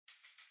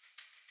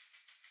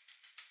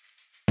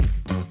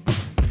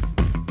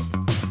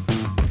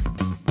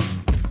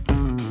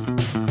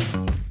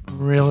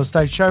real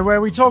estate show where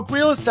we talk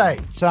real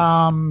estate.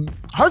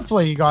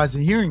 Hopefully you guys are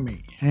hearing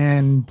me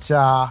and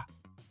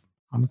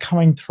I'm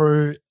coming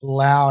through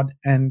loud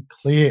and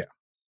clear.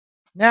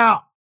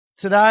 Now,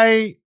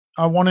 today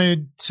I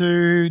wanted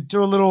to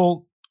do a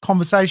little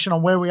conversation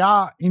on where we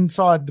are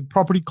inside the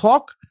property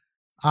clock.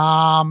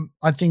 I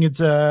think it's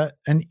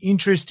an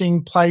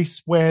interesting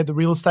place where the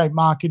real estate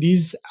market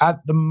is at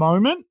the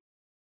moment.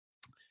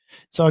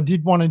 So I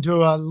did want to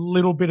do a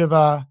little bit of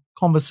a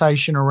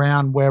conversation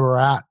around where we're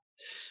at.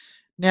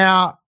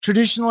 Now,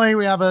 traditionally,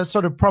 we have a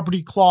sort of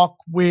property clock,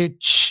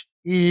 which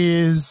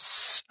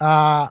is,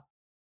 a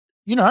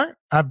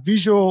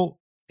visual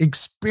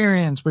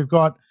experience. We've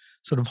got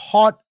sort of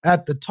hot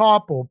at the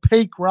top, or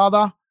peak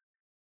rather.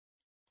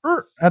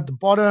 At the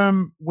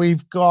bottom,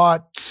 we've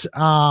got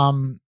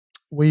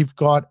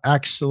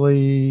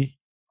actually,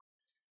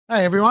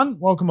 hey everyone,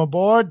 welcome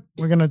aboard.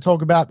 We're going to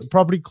talk about the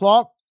property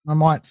clock. I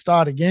might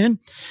start again.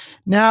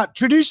 Now,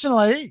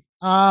 traditionally,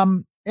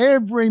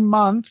 every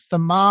month the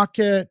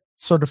market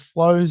sort of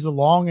flows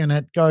along and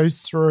it goes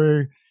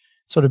through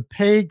sort of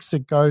peaks,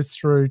 it goes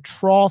through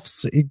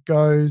troughs, it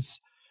goes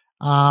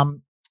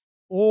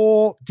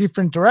all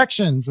different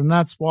directions. And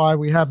that's why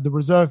we have the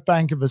Reserve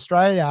Bank of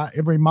Australia.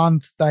 Every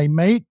month they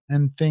meet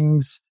and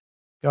things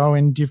go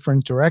in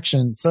different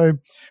directions. So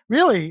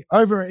really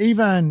over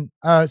even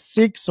a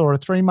 6 or a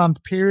 3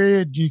 month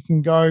period, you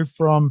can go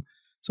from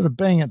sort of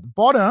being at the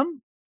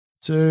bottom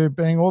to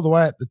being all the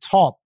way at the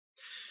top.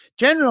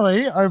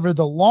 Generally, over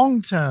the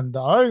long term,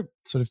 though,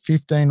 sort of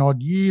 15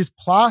 odd years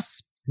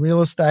plus,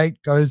 real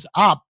estate goes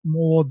up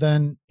more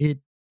than it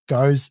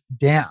goes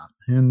down.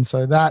 And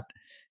so that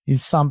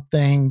is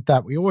something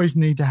that we always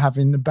need to have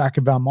in the back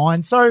of our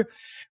mind. So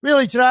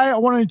really today, I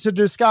wanted to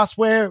discuss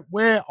where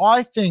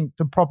I think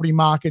the property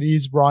market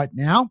is right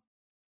now.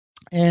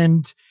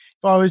 And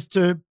if I was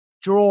to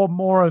draw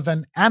more of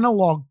an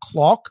analog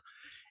clock,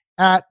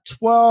 at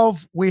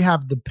 12, we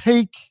have the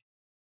peak.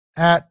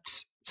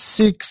 At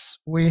 6,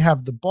 we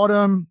have the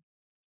bottom.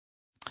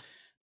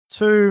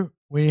 2,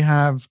 we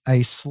have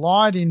a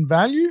slide in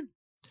value.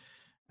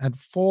 At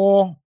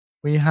 4,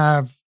 we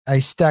have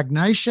a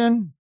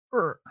stagnation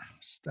or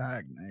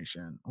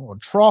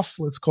trough.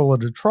 Let's call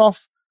it a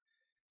trough.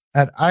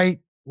 At 8,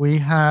 we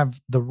have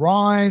the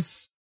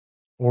rise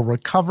or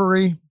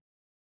recovery.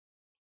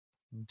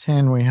 And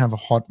 10, we have a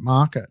hot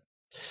market.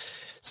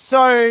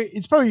 So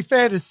it's probably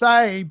fair to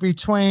say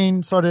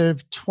between sort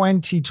of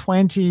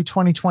 2020,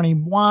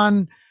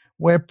 2021,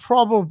 we're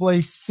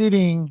probably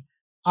sitting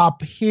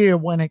up here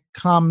when it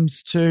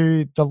comes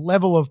to the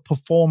level of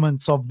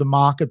performance of the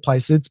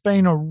marketplace. It's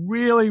been a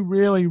really,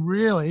 really,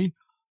 really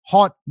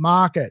hot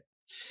market.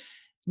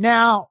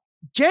 Now,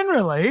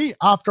 generally,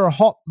 after a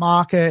hot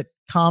market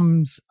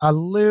comes a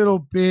little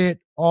bit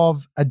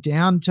of a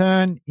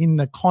downturn in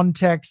the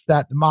context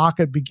that the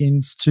market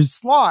begins to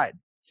slide.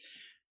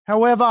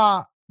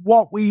 However,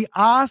 what we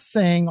are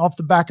seeing off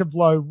the back of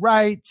low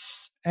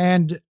rates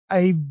and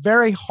a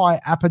very high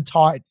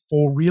appetite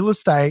for real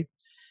estate,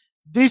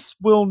 this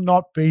will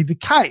not be the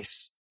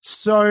case.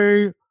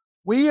 So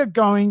we are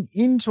going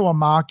into a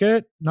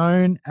market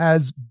known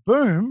as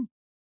boom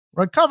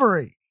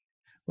recovery.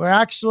 We're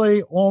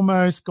actually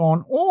almost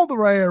gone all the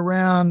way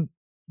around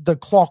the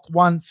clock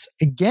once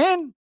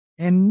again.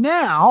 And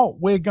now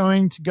we're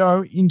going to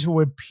go into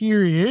a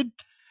period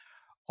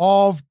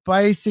of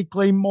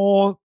basically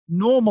more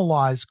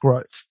normalized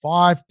growth,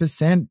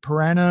 5%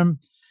 per annum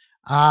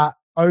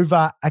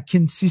over a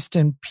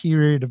consistent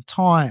period of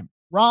time.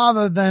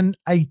 Rather than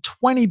a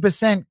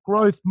 20%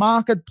 growth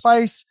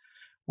marketplace,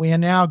 we are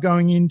now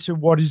going into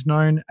what is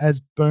known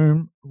as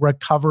boom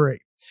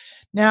recovery.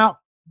 Now,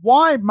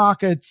 why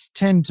markets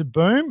tend to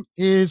boom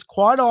is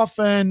quite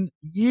often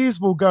years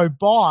will go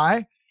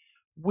by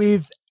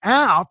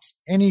without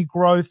any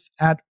growth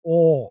at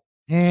all.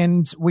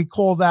 And we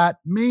call that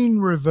mean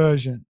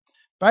reversion.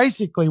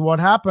 Basically, what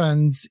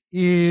happens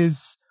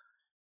is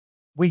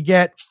we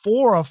get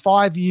 4 or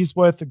 5 years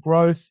worth of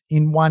growth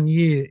in 1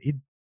 year. It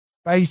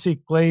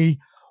basically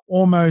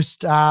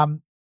almost,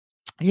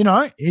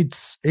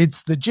 it's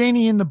the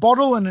genie in the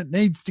bottle and it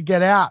needs to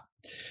get out.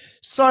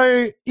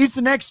 So is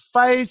the next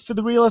phase for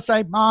the real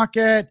estate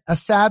market a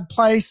sad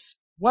place?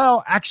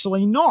 Well,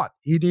 actually not.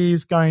 It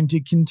is going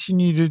to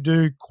continue to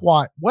do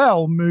quite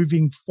well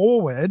moving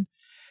forward.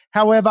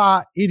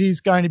 However, it is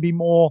going to be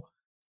more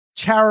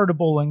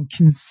charitable and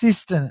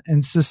consistent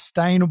and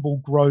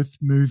sustainable growth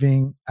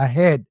moving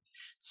ahead.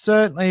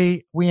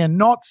 Certainly, we are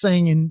not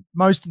seeing in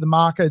most of the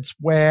markets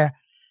where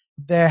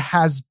there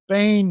has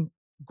been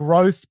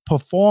growth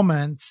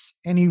performance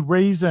any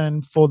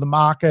reason for the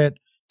market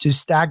to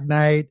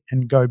stagnate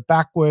and go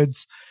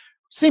backwards.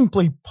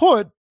 Simply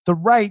put, the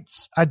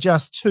rates are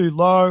just too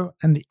low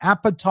and the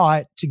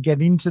appetite to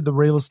get into the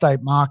real estate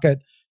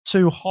market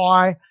too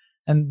high,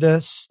 and the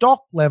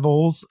stock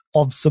levels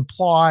of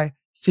supply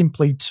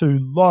simply too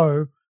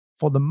low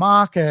for the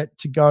market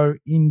to go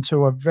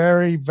into a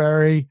very,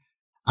 very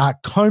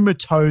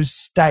comatose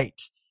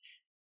state.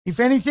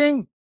 If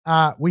anything,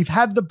 we've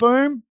had the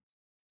boom.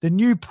 The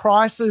new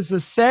prices are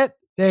set.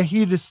 they're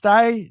here to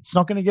stay. It's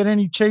not going to get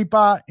any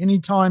cheaper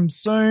anytime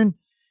soon.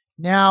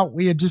 Now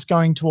we are just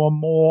going to a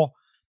more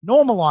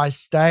normalized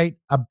state,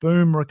 a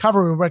boom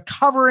recovery. We're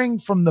recovering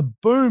from the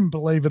boom,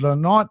 believe it or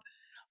not,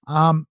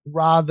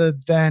 rather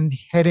than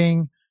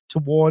heading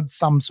towards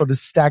some sort of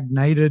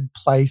stagnated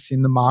place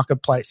in the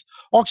marketplace.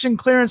 Auction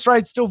clearance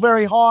rate still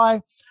very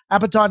high.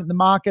 Appetite in the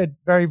market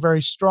very,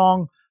 very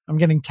strong. I'm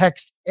getting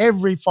text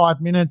every 5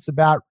 minutes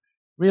about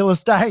real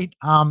estate.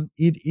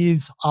 It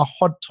is a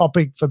hot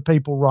topic for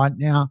people right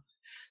now.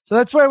 So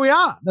that's where we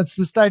are. That's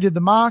the state of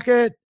the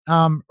market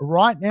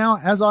right now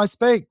as I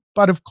speak.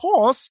 But of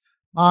course,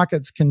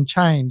 markets can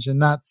change,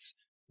 and that's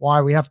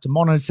why we have to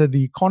monitor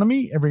the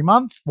economy every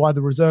month, why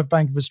the Reserve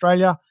Bank of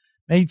Australia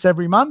meets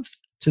every month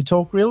to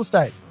talk real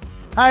estate.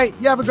 Hey,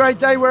 you have a great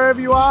day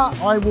wherever you are.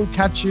 I will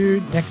catch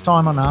you next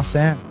time on Ask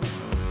Sam.